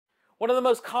One of the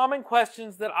most common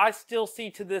questions that I still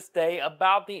see to this day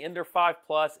about the Ender 5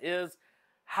 Plus is,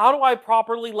 how do I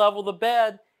properly level the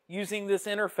bed using this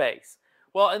interface?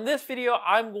 Well, in this video,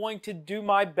 I'm going to do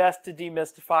my best to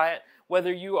demystify it.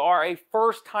 Whether you are a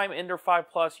first-time Ender 5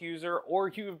 Plus user or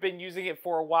you've been using it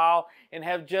for a while and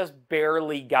have just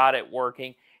barely got it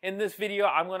working. In this video,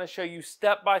 I'm going to show you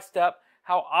step by step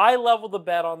how I level the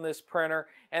bed on this printer,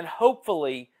 and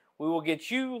hopefully we will get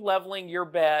you leveling your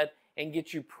bed and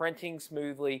get you printing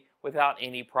smoothly without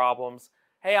any problems.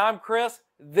 Hey, I'm Chris,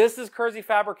 this is Kersey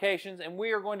Fabrications, and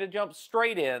we are going to jump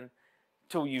straight in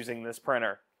to using this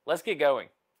printer. Let's get going.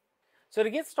 So to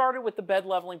get started with the bed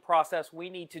leveling process, we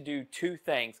need to do two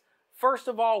things. First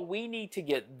of all, we need to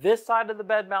get this side of the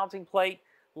bed mounting plate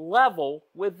level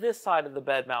with this side of the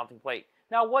bed mounting plate.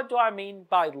 Now, what do I mean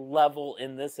by level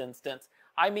in this instance?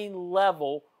 I mean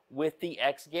level with the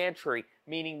X gantry,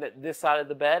 meaning that this side of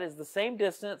the bed is the same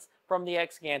distance from the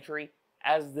X gantry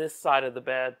as this side of the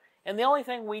bed. And the only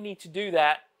thing we need to do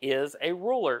that is a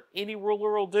ruler. Any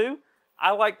ruler will do.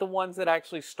 I like the ones that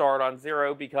actually start on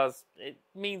 0 because it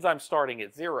means I'm starting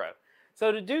at 0.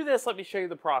 So to do this, let me show you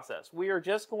the process. We are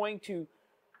just going to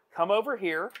come over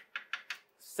here,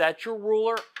 set your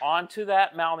ruler onto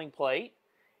that mounting plate,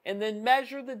 and then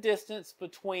measure the distance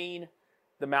between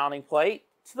the mounting plate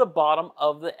to the bottom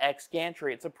of the X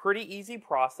gantry. It's a pretty easy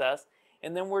process,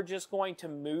 and then we're just going to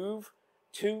move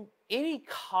to any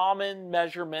common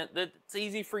measurement that's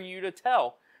easy for you to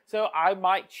tell. So I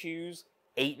might choose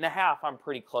 8.5. I'm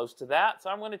pretty close to that,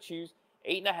 so I'm going to choose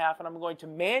 8.5, and I'm going to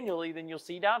manually, then you'll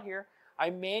see down here,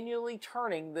 I'm manually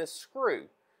turning this screw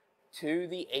to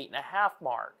the 8.5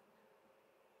 mark.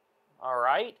 All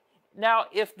right. Now,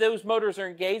 if those motors are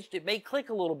engaged, it may click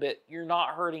a little bit. You're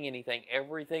not hurting anything.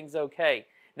 Everything's okay.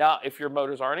 Now, if your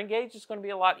motors aren't engaged, it's going to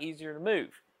be a lot easier to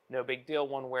move. No big deal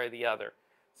one way or the other.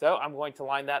 So I'm going to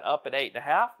line that up at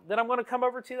 8.5. Then I'm going to come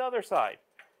over to the other side.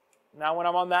 Now, when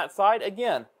I'm on that side,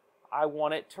 again, I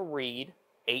want it to read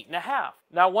 8.5.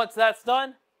 Now, once that's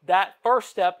done, that first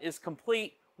step is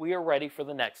complete. We are ready for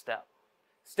the next step.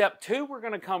 Step 2, we're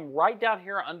going to come right down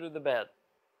here under the bed.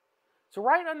 So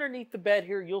right underneath the bed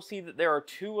here, you'll see that there are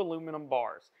 2 aluminum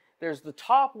bars. There's the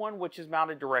top one, which is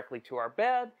mounted directly to our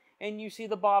bed, and you see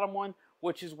the bottom one,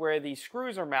 which is where these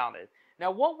screws are mounted.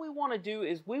 Now, what we want to do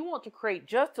is we want to create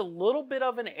just a little bit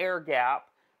of an air gap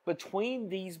between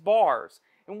these bars.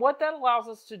 And what that allows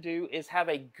us to do is have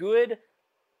a good,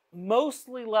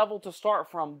 mostly level to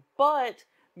start from, but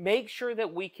make sure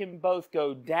that we can both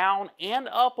go down and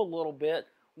up a little bit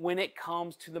when it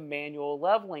comes to the manual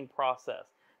leveling process.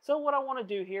 So what I want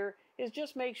to do here is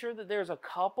just make sure that there's a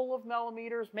couple of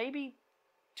millimeters, maybe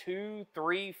 2,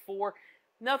 3, 4,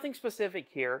 nothing specific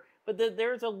here, but that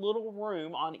there's a little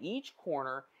room on each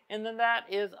corner, and then that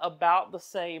is about the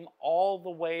same all the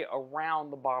way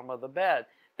around the bottom of the bed.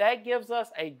 That gives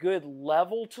us a good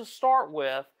level to start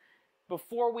with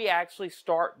before we actually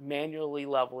start manually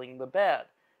leveling the bed.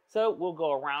 So we'll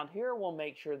go around here, we'll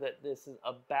make sure that this is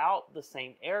about the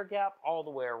same air gap all the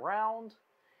way around.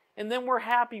 And then we're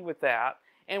happy with that,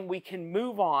 and we can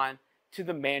move on to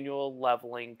the manual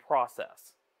leveling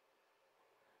process.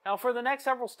 Now, for the next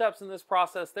several steps in this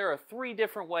process, there are 3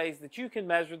 different ways that you can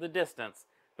measure the distance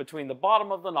between the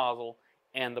bottom of the nozzle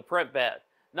and the print bed.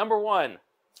 Number 1,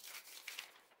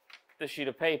 the sheet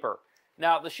of paper.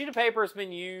 Now, the sheet of paper has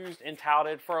been used and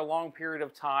touted for a long period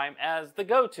of time as the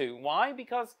go-to. Why?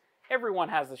 Because everyone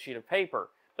has a sheet of paper,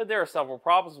 but there are several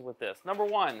problems with this. Number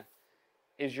 1,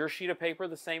 is your sheet of paper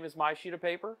the same as my sheet of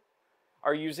paper?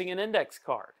 Are you using an index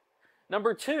card?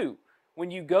 Number 2,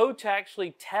 when you go to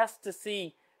actually test to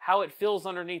see how it feels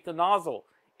underneath the nozzle,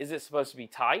 is it supposed to be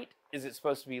tight? Is it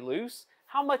supposed to be loose?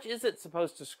 How much is it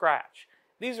supposed to scratch?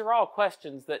 These are all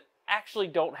questions that actually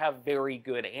don't have very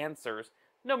good answers,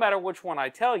 no matter which one I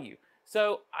tell you.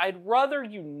 So I'd rather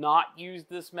you not use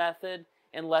this method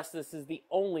unless this is the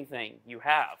only thing you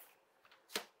have.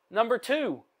 Number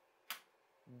 2,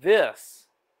 this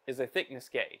is a thickness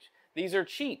gauge. These are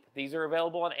cheap. These are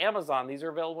available on Amazon. These are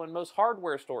available in most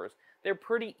hardware stores. They're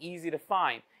pretty easy to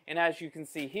find. And as you can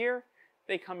see here,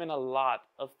 they come in a lot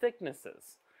of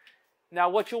thicknesses. Now,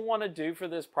 what you'll want to do for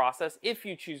this process, if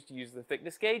you choose to use the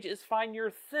thickness gauge, is find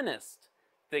your thinnest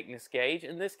thickness gauge.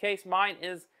 In this case, mine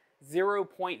is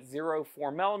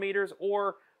 0.04 millimeters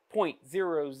or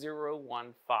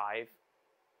 0.0015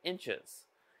 inches.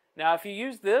 Now, if you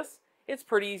use this, it's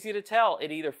pretty easy to tell.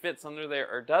 It either fits under there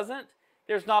or doesn't.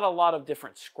 There's not a lot of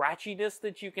different scratchiness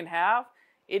that you can have.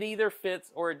 It either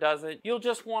fits or it doesn't. You'll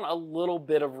just want a little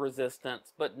bit of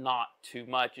resistance, but not too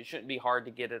much. It shouldn't be hard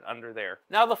to get it under there.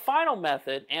 Now, the final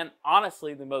method, and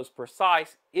honestly the most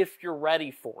precise, if you're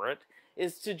ready for it,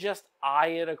 is to just eye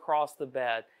it across the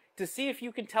bed to see if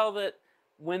you can tell that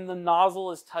when the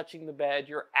nozzle is touching the bed,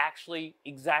 you're actually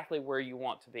exactly where you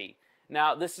want to be.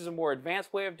 Now, this is a more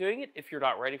advanced way of doing it. If you're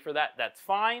not ready for that, that's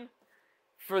fine.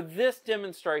 For this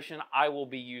demonstration, I will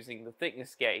be using the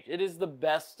thickness gauge. It is the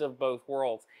best of both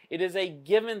worlds. It is a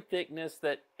given thickness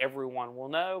that everyone will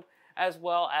know, as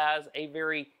well as a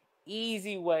very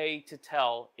easy way to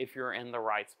tell if you're in the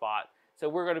right spot. So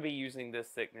we're going to be using this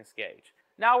thickness gauge.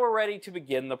 Now we're ready to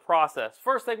begin the process.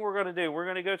 First thing we're going to do, we're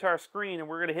going to go to our screen and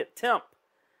we're going to hit temp.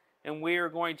 And we are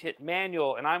going to hit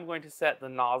manual, and I'm going to set the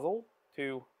nozzle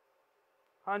to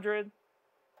 100.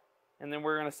 And then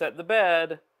we're going to set the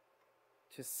bed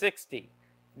to 60.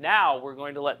 Now we're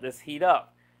going to let this heat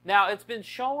up. Now it's been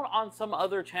shown on some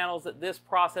other channels that this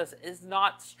process is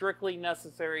not strictly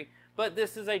necessary, but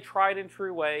this is a tried and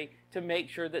true way to make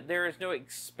sure that there is no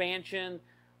expansion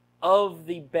of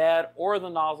the bed or the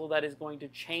nozzle that is going to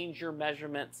change your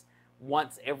measurements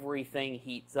once everything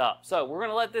heats up. So we're going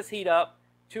to let this heat up,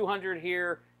 200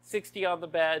 here, 60 on the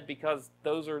bed, because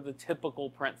those are the typical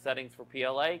print settings for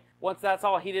PLA. Once that's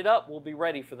all heated up, we'll be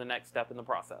ready for the next step in the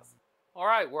process. All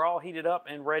right, we're all heated up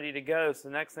and ready to go. So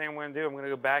the next thing I'm going to do, I'm going to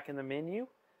go back in the menu,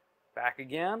 back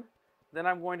again. Then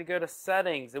I'm going to go to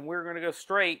settings, and we're going to go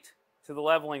straight to the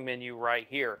leveling menu right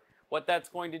here. What that's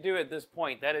going to do at this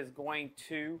point, that is going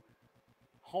to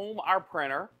home our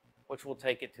printer, which will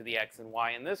take it to the X and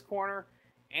Y in this corner,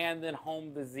 and then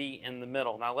home the Z in the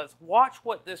middle. Now let's watch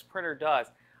what this printer does.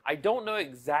 I don't know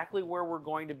exactly where we're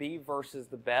going to be versus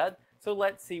the bed, so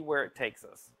let's see where it takes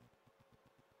us.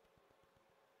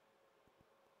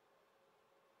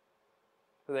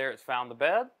 So there, it's found the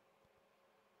bed.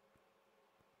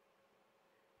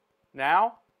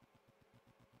 Now,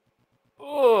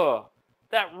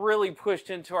 that really pushed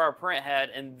into our print head,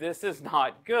 and this is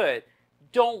not good.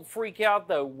 Don't freak out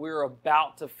though, we're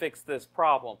about to fix this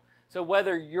problem. So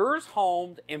whether yours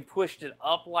homed and pushed it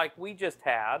up like we just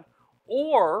had,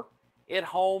 or it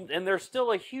homed and there's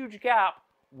still a huge gap,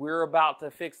 we're about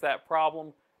to fix that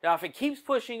problem. Now if it keeps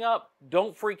pushing up,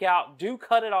 don't freak out. Do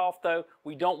cut it off though.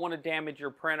 We don't want to damage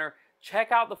your printer.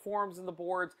 Check out the forums and the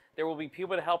boards. There will be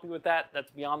people to help you with that.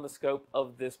 That's beyond the scope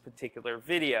of this particular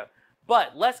video.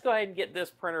 But let's go ahead and get this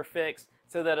printer fixed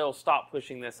so that it'll stop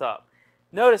pushing this up.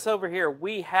 Notice over here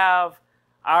we have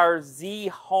our Z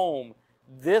home.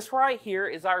 This right here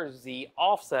is our Z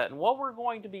offset. And what we're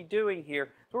going to be doing here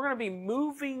is we're going to be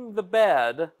moving the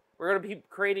bed. We're going to be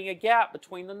creating a gap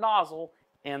between the nozzle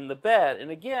and the bed.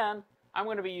 And again, I'm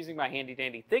going to be using my handy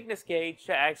dandy thickness gauge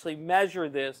to actually measure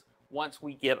this once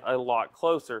we get a lot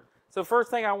closer. So first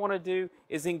thing I want to do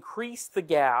is increase the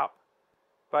gap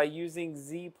by using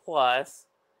Z+,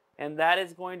 and that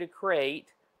is going to create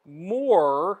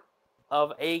more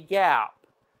of a gap.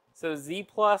 So Z+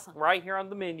 right here on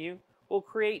the menu will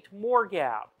create more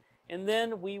gap, and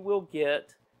then we will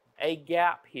get a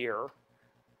gap here.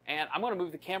 And I'm going to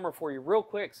move the camera for you real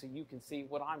quick so you can see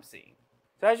what I'm seeing.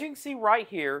 So as you can see right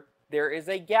here, there is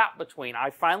a gap between. I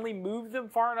finally moved them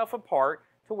far enough apart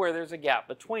to where there's a gap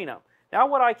between them. Now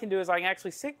what I can do is I can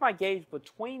actually stick my gauge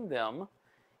between them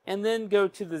and then go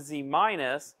to the Z-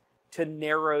 to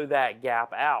narrow that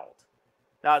gap out.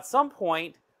 Now at some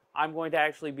point, I'm going to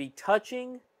actually be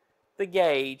touching the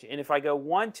gauge, and if I go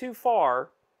one too far,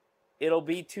 it'll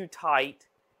be too tight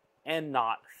and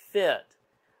not fit.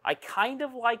 I kind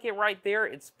of like it right there.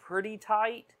 It's pretty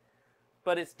tight,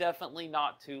 but it's definitely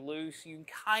not too loose. You can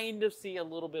kind of see a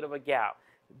little bit of a gap.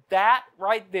 That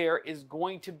right there is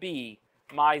going to be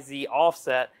my Z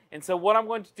offset. And so what I'm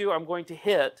going to do, I'm going to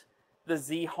hit the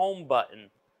Z home button.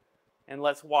 And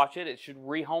let's watch it. It should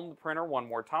rehome the printer one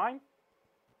more time.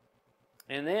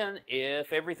 And then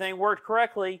if everything worked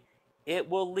correctly, it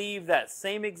will leave that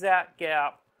same exact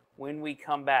gap when we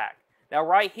come back. Now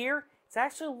right here, it's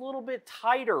actually a little bit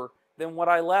tighter than what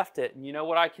I left it. And you know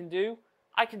what I can do?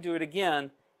 I can do it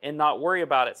again and not worry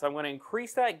about it. So I'm going to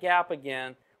increase that gap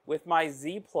again with my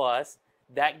Z+.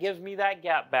 That gives me that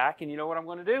gap back. And you know what I'm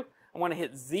going to do? I'm going to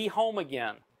hit Z home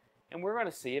again. And we're going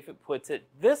to see if it puts it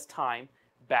this time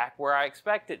back where I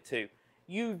expect it to.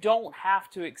 You don't have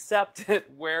to accept it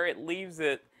where it leaves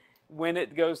it when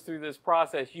it goes through this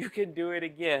process. You can do it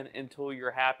again until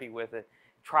you're happy with it.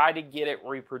 Try to get it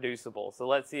reproducible. So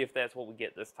let's see if that's what we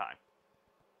get this time.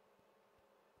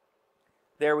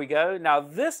 There we go. Now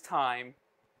this time,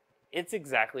 it's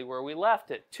exactly where we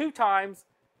left it. 2 times,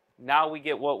 now we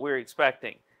get what we're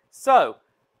expecting. So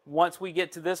once we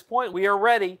get to this point, we are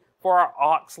ready for our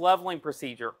aux leveling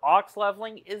procedure. Aux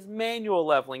leveling is manual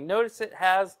leveling. Notice it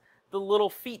has the little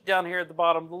feet down here at the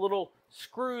bottom, the little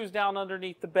screws down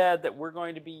underneath the bed that we're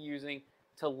going to be using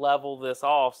to level this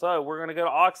off. So we're going to go to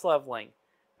aux leveling.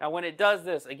 Now when it does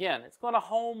this, again, it's going to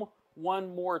home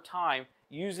one more time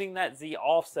using that Z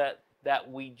offset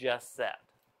that we just set.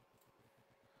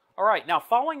 All right, now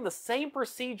following the same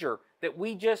procedure that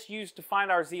we just used to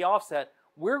find our Z offset,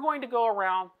 we're going to go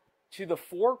around to the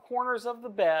four corners of the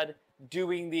bed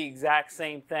doing the exact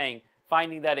same thing,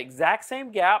 finding that exact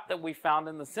same gap that we found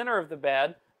in the center of the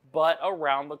bed, but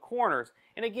around the corners.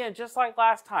 And again, just like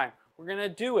last time, we're going to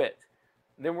do it.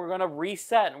 Then we're going to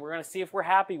reset and we're going to see if we're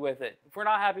happy with it. If we're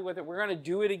not happy with it, we're going to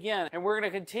do it again. And we're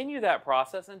going to continue that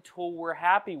process until we're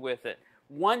happy with it.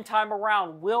 One time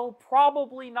around will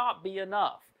probably not be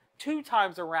enough. 2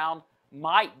 times around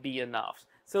might be enough.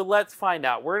 So let's find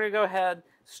out. We're going to go ahead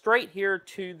straight here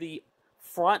to the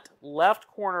front left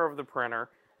corner of the printer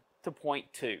to point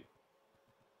 2.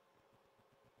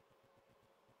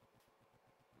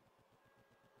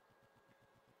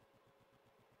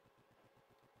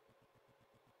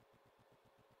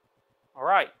 All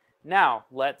right, now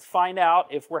let's find out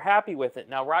if we're happy with it.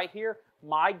 Now right here,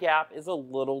 my gap is a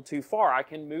little too far. I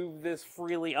can move this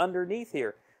freely underneath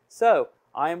here. So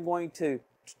I am going to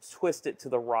twist it to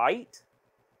the right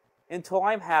until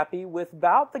I'm happy with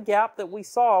about the gap that we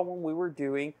saw when we were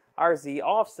doing our Z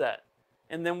offset.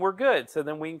 And then we're good. So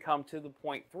then we can come to the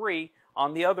point 3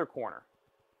 on the other corner.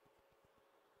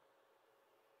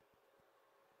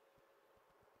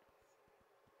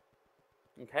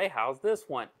 Okay, how's this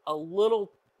one? A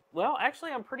little, well,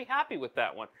 actually I'm pretty happy with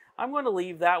that one. I'm going to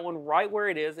leave that one right where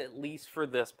it is, at least for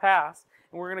this pass,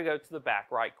 and we're going to go to the back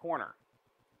right corner.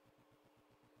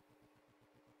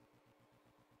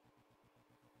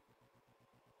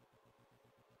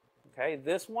 Okay,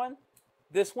 this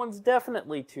one's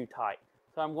definitely too tight.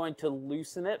 So I'm going to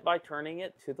loosen it by turning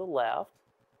it to the left,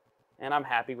 and I'm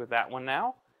happy with that one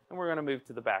now, and we're going to move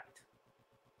to the back.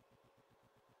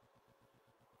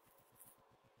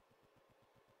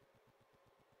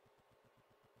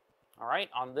 All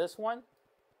right, on this one,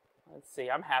 let's see,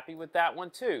 I'm happy with that one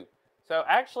too. So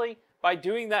actually, by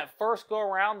doing that first go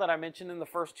around that I mentioned in the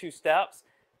first 2 steps,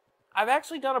 I've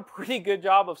actually done a pretty good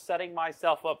job of setting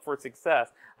myself up for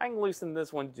success. I can loosen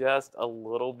this one just a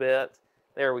little bit.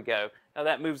 There we go. Now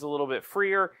that moves a little bit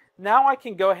freer. Now I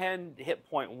can go ahead and hit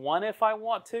point 1 if I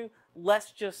want to.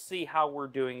 Let's just see how we're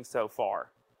doing so far.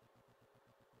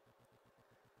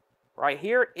 Right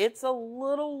here, it's a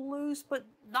little loose, but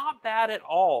not bad at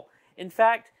all. In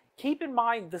fact, keep in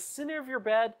mind the center of your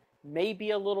bed may be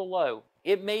a little low.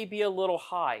 It may be a little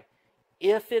high.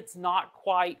 If it's not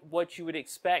quite what you would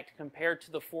expect compared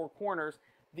to the 4 corners,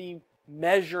 the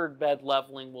measured bed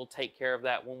leveling will take care of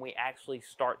that when we actually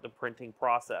start the printing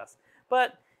process.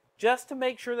 But just to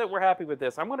make sure that we're happy with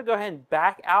this, I'm going to go ahead and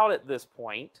back out at this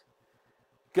point,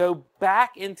 go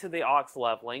back into the aux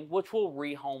leveling, which will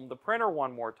rehome the printer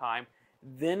one more time.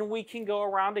 Then we can go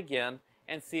around again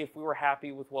and see if we were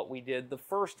happy with what we did the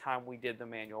first time we did the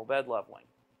manual bed leveling.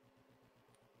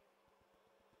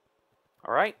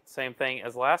 All right, same thing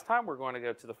as last time. We're going to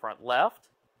go to the front left.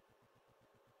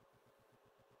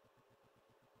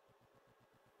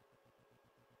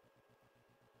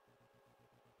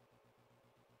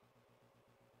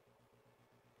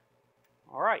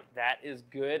 All right, that is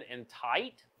good and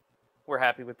tight. We're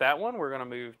happy with that one. We're going to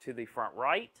move to the front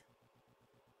right.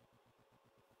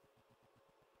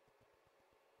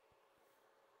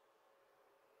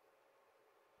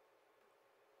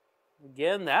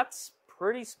 Again, that's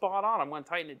pretty spot on. I'm going to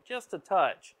tighten it just a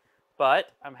touch,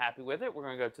 but I'm happy with it. We're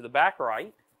going to go to the back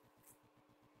right.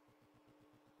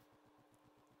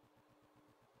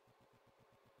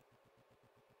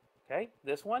 Okay,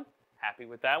 this one, happy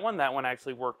with that one. That one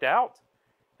actually worked out.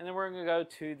 And then we're going to go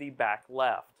to the back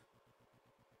left.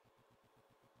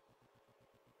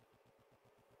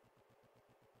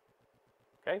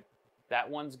 Okay, that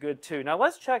one's good too. Now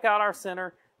let's check out our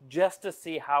center just to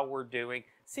see how we're doing.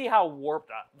 See how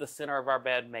warped the center of our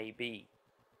bed may be.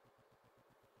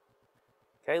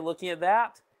 Okay, looking at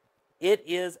that, it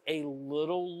is a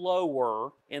little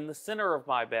lower in the center of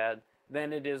my bed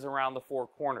than it is around the 4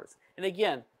 corners. And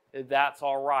again, that's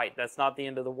all right. That's not the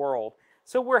end of the world.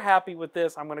 So we're happy with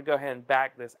this. I'm going to go ahead and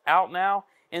back this out now.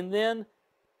 And then,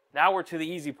 now we're to the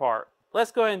easy part.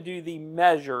 Let's go ahead and do the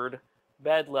measured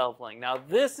bed leveling. Now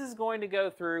this is going to go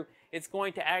through, it's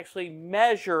going to actually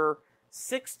measure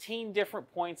 16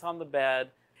 different points on the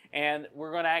bed, and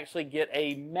we're going to actually get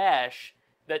a mesh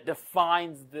that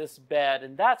defines this bed,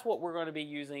 and that's what we're going to be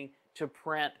using to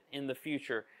print in the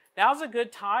future. Now's a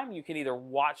good time. You can either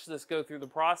watch this go through the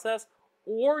process,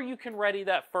 or you can ready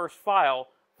that first file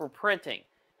for printing.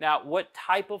 Now, what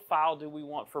type of file do we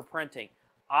want for printing?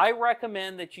 I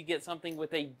recommend that you get something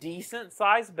with a decent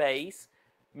size base,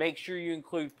 Make sure you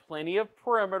include plenty of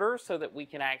perimeter so that we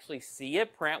can actually see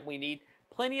it print. We need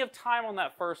plenty of time on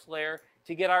that first layer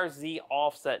to get our Z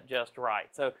offset just right.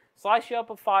 So slice you up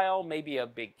a file, maybe a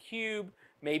big cube,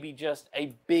 maybe just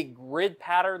a big grid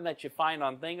pattern that you find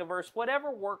on Thingiverse,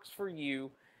 whatever works for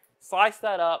you. Slice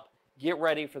that up, get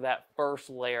ready for that first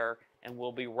layer, and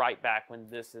we'll be right back when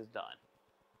this is done.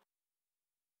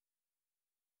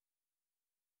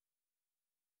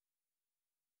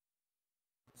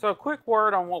 So a quick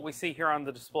word on what we see here on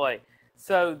the display.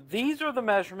 So these are the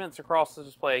measurements across the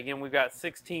display. Again, we've got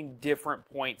 16 different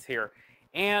points here.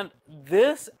 And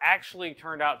this actually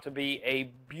turned out to be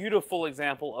a beautiful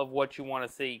example of what you want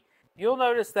to see. You'll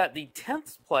notice that the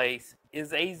 10th place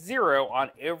is a 0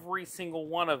 on every single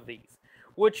one of these,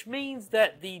 which means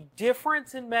that the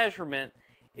difference in measurement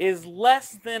is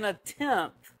less than a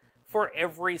 10th for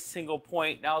every single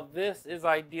point. Now this is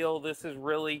ideal. This is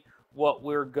really what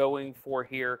we're going for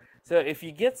here. So if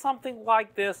you get something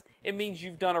like this, it means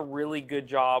you've done a really good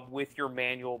job with your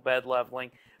manual bed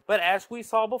leveling. But as we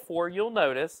saw before, you'll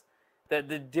notice that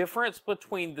the difference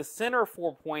between the center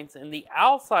 4 points and the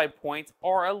outside points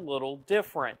are a little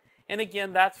different. And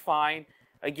again, that's fine.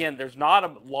 Again, there's not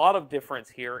a lot of difference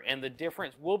here, and the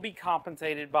difference will be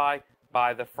compensated by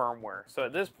the firmware. So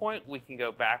at this point, we can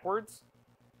go backwards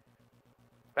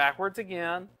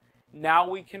again. Now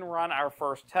we can run our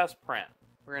first test print.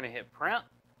 We're going to hit print.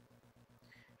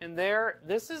 And there,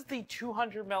 this is the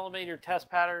 200 millimeter test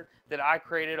pattern that I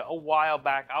created a while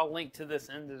back. I'll link to this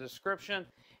in the description.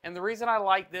 And the reason I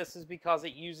like this is because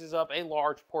it uses up a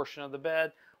large portion of the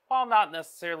bed while not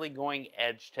necessarily going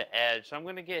edge to edge. So I'm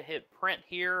going to hit print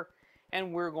here,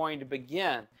 and we're going to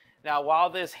begin. Now while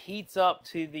this heats up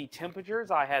to the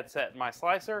temperatures I had set in my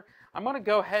slicer, I'm going to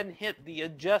go ahead and hit the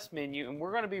adjust menu, and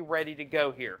we're going to be ready to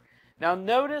go here. Now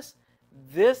notice,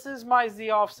 this is my Z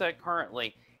offset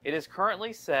currently. It is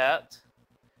currently set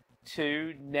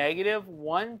to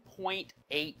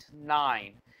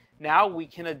 -1.89. Now we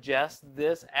can adjust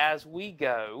this as we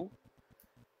go.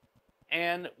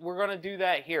 And we're going to do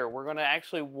that here. We're going to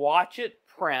actually watch it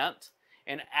print.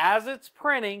 And as it's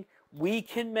printing, we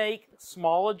can make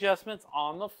small adjustments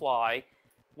on the fly,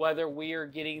 whether we are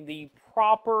getting the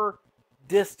proper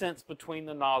distance between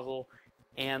the nozzle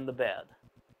and the bed.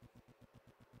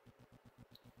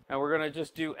 Now we're going to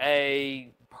just do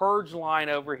a purge line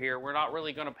over here. We're not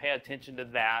really going to pay attention to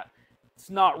that. It's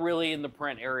not really in the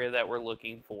print area that we're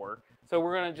looking for. So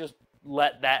we're going to just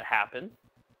let that happen.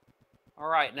 All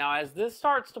right, now as this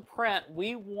starts to print,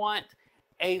 we want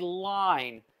a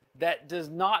line that does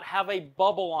not have a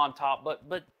bubble on top,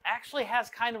 but actually has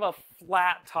kind of a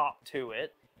flat top to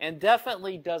it, and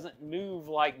definitely doesn't move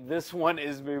like this one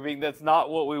is moving. That's not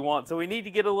what we want. So we need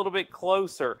to get a little bit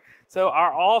closer. So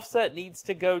our offset needs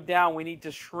to go down. We need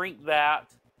to shrink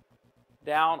that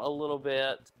down a little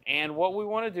bit. And what we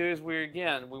want to do is we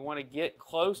want to get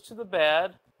close to the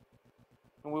bed,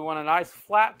 and we want a nice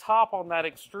flat top on that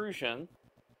extrusion.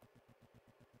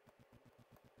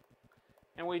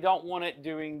 And we don't want it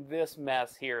doing this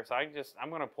mess here. So I'm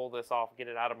going to pull this off, get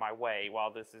it out of my way while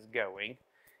this is going.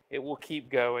 It will keep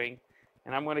going.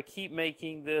 And I'm going to keep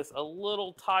making this a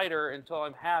little tighter until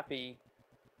I'm happy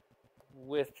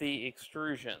with the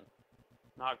extrusion.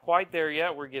 Not quite there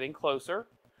yet. We're getting closer.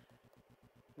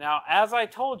 Now, as I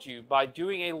told you, by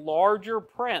doing a larger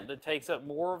print that takes up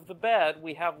more of the bed,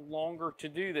 we have longer to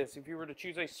do this. If you were to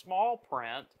choose a small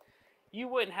print, you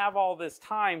wouldn't have all this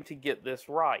time to get this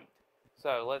right.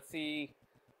 So let's see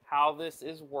how this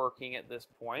is working at this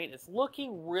point. It's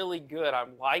looking really good.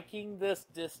 I'm liking this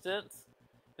distance.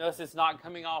 Notice it's not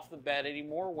coming off the bed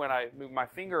anymore when I move my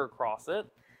finger across it.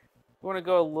 We want to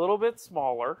go a little bit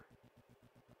smaller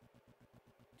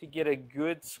to get a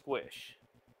good squish.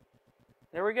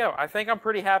 There we go. I think I'm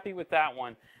pretty happy with that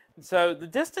one. So the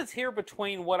distance here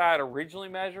between what I had originally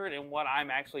measured and what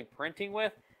I'm actually printing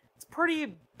with, it's a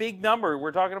pretty big number.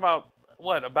 We're talking about,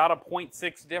 what, about a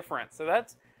 0.6 difference. So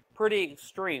that's pretty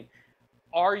extreme.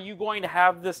 Are you going to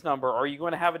have this number? Are you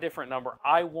going to have a different number?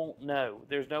 I won't know.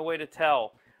 There's no way to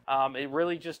tell. It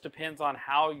really just depends on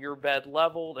how your bed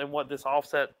leveled and what this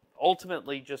offset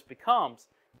ultimately just becomes.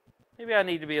 Maybe I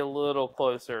need to be a little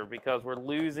closer because we're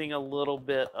losing a little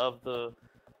bit of the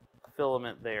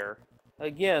filament there.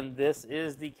 Again, this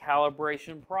is the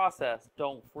calibration process.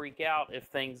 Don't freak out if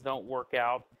things don't work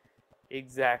out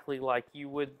exactly like you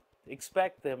would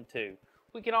expect them to.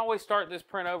 We can always start this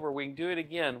print over. We can do it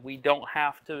again. We don't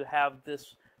have to have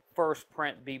this first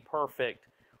print be perfect.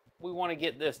 We want to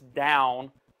get this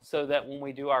down so that when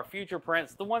we do our future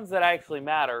prints, the ones that actually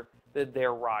matter, that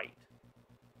they're right.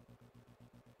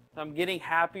 I'm getting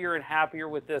happier and happier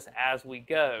with this as we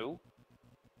go.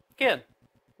 Again,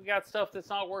 we got stuff that's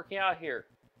not working out here.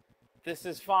 This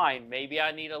is fine. Maybe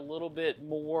I need a little bit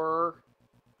more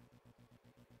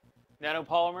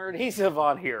nanopolymer adhesive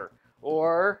on here,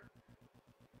 or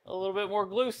a little bit more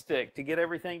glue stick to get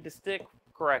everything to stick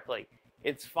correctly.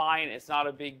 It's fine. It's not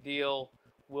a big deal.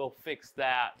 We'll fix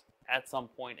that at some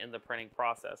point in the printing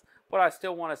process. What I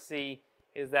still want to see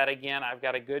is that, again, I've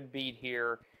got a good bead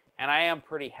here, and I am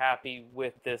pretty happy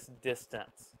with this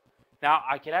distance. Now,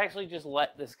 I could actually just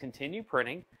let this continue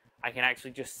printing. I can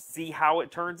actually just see how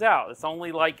it turns out. It's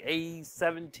only like a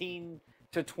 17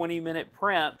 to 20 minute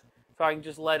print, so I can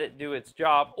just let it do its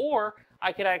job. Or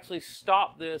I could actually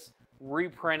stop this,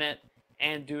 reprint it,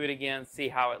 and do it again, see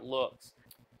how it looks.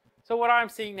 So what I'm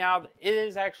seeing now, it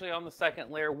is actually on the second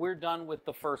layer. We're done with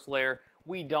the first layer.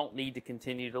 We don't need to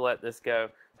continue to let this go.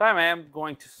 So I am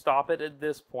going to stop it at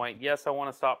this point. Yes, I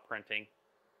want to stop printing.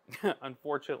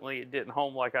 Unfortunately, it didn't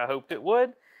home like I hoped it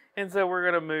would. And so we're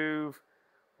going to move.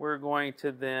 We're going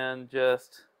to then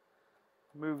just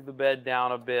move the bed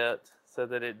down a bit so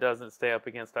that it doesn't stay up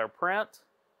against our print.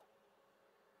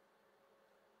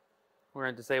 We're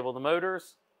going to disable the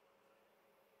motors.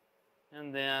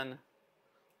 And then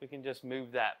we can just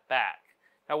move that back.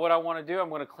 Now what I want to do, I'm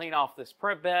going to clean off this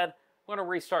print bed. I'm going to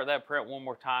restart that print one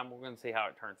more time. We're going to see how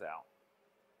it turns out.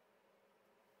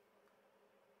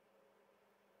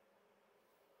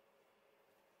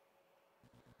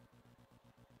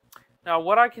 Now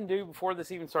what I can do before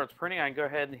this even starts printing, I can go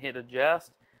ahead and hit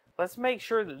adjust. Let's make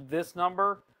sure that this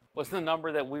number was the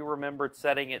number that we remembered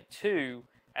setting it to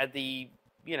at the,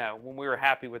 when we were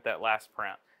happy with that last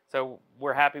print. So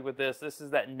we're happy with this. This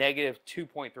is that negative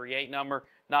 2.38 number,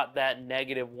 not that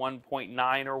negative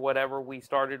 1.9 or whatever we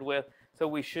started with. So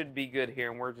we should be good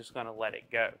here, and we're just going to let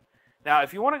it go. Now,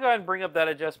 if you want to go ahead and bring up that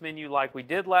adjust menu like we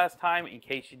did last time, in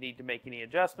case you need to make any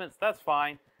adjustments, that's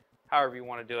fine. However you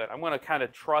want to do it. I'm going to kind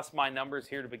of trust my numbers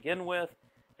here to begin with,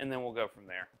 and then we'll go from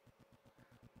there.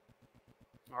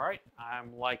 All right,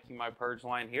 I'm liking my purge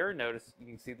line here. Notice you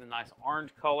can see the nice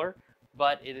orange color,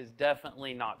 but it is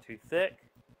definitely not too thick.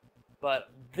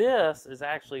 But this is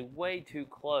actually way too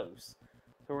close.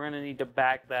 So we're going to need to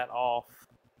back that off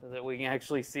so that we can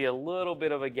actually see a little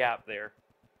bit of a gap there.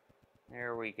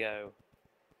 There we go.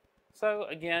 So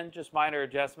again, just minor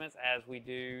adjustments as we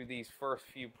do these first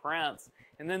few prints.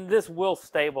 And then this will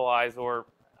stabilize, or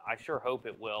I sure hope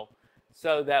it will,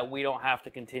 so that we don't have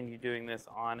to continue doing this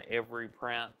on every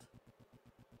print.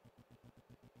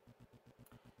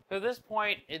 So at this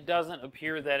point, it doesn't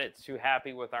appear that it's too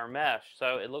happy with our mesh.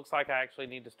 So it looks like I actually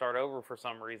need to start over for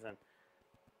some reason.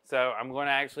 So I'm going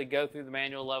to actually go through the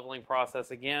manual leveling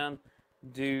process again,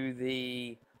 do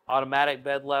the automatic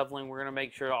bed leveling. We're going to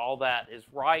make sure all that is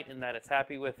right and that it's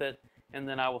happy with it. And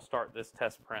then I will start this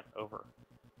test print over.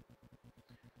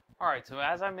 All right, so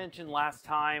as I mentioned last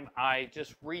time, I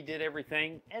just redid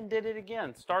everything and did it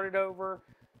again. Started over.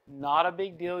 Not a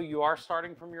big deal. You are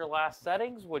starting from your last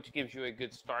settings, which gives you a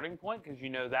good starting point because you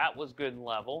know that was good and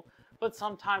level. But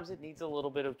sometimes it needs a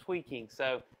little bit of tweaking.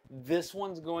 So this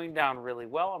one's going down really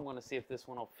well. I'm going to see if this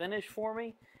one will finish for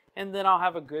me. And then I'll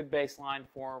have a good baseline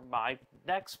for my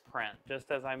next print,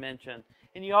 just as I mentioned.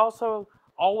 And you also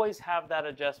always have that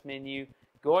adjust menu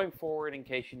going forward in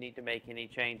case you need to make any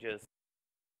changes.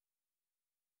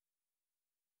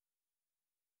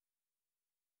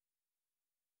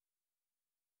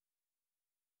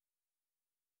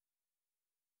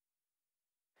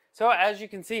 So as you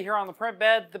can see here on the print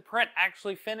bed, the print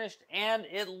actually finished and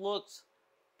it looks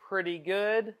pretty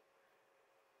good.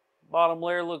 Bottom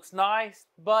layer looks nice,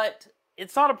 but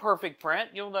it's not a perfect print.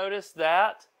 You'll notice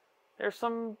that there's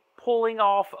some pulling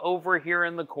off over here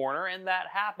in the corner, and that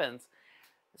happens.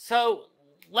 So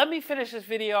let me finish this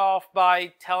video off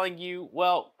by telling you,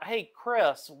 well, hey,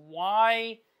 Chris,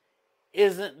 why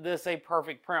isn't this a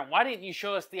perfect print? Why didn't you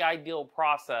show us the ideal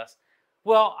process?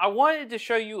 Well, I wanted to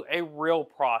show you a real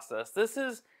process. This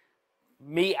is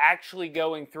me actually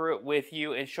going through it with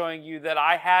you and showing you that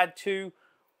I had to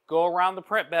go around the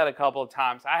print bed a couple of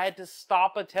times. I had to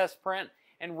stop a test print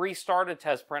and restart a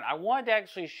test print. I wanted to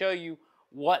actually show you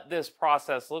what this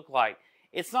process looked like.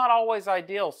 It's not always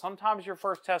ideal. Sometimes your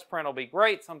first test print will be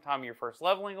great. Sometimes your first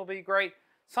leveling will be great.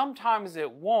 Sometimes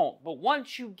it won't. But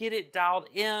once you get it dialed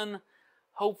in,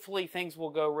 hopefully things will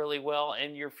go really well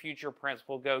and your future prints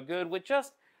will go good with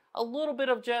just a little bit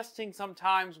of adjusting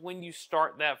sometimes when you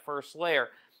start that first layer.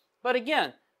 But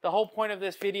again, the whole point of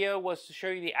this video was to show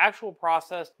you the actual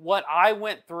process, what I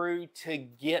went through to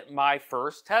get my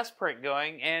first test print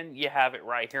going, and you have it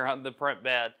right here on the print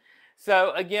bed.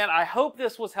 So again, I hope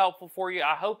this was helpful for you.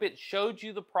 I hope it showed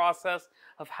you the process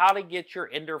of how to get your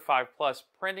Ender 5 Plus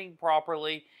printing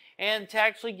properly and to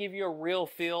actually give you a real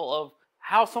feel of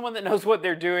how someone that knows what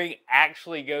they're doing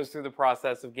actually goes through the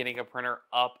process of getting a printer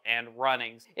up and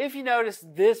running. If you notice,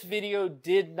 this video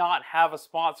did not have a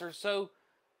sponsor, so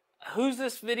who's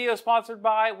this video sponsored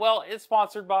by? Well, it's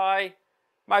sponsored by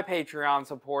my Patreon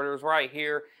supporters right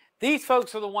here. These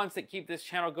folks are the ones that keep this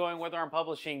channel going, whether I'm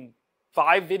publishing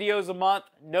 5 videos a month,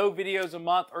 no videos a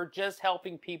month, or just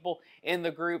helping people in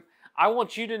the group. I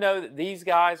want you to know that these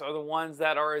guys are the ones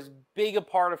that are as big a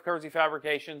part of Kersey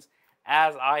Fabrications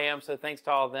as I am, so thanks to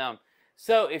all of them.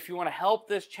 So if you want to help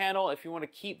this channel, if you want to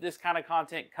keep this kind of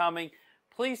content coming,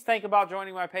 please think about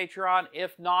joining my Patreon.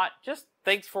 If not, just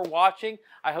thanks for watching.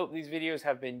 I hope these videos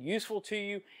have been useful to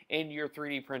you in your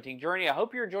 3D printing journey. I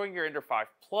hope you're enjoying your Ender 5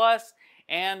 Plus,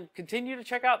 and continue to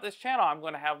check out this channel. I'm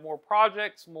going to have more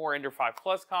projects, more Ender 5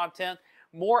 Plus content,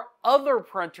 more other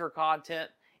printer content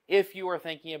if you are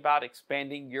thinking about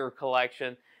expanding your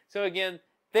collection. So again,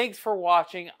 thanks for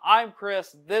watching. I'm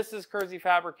Chris. This is Kersey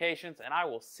Fabrications, and I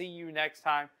will see you next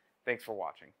time. Thanks for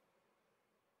watching.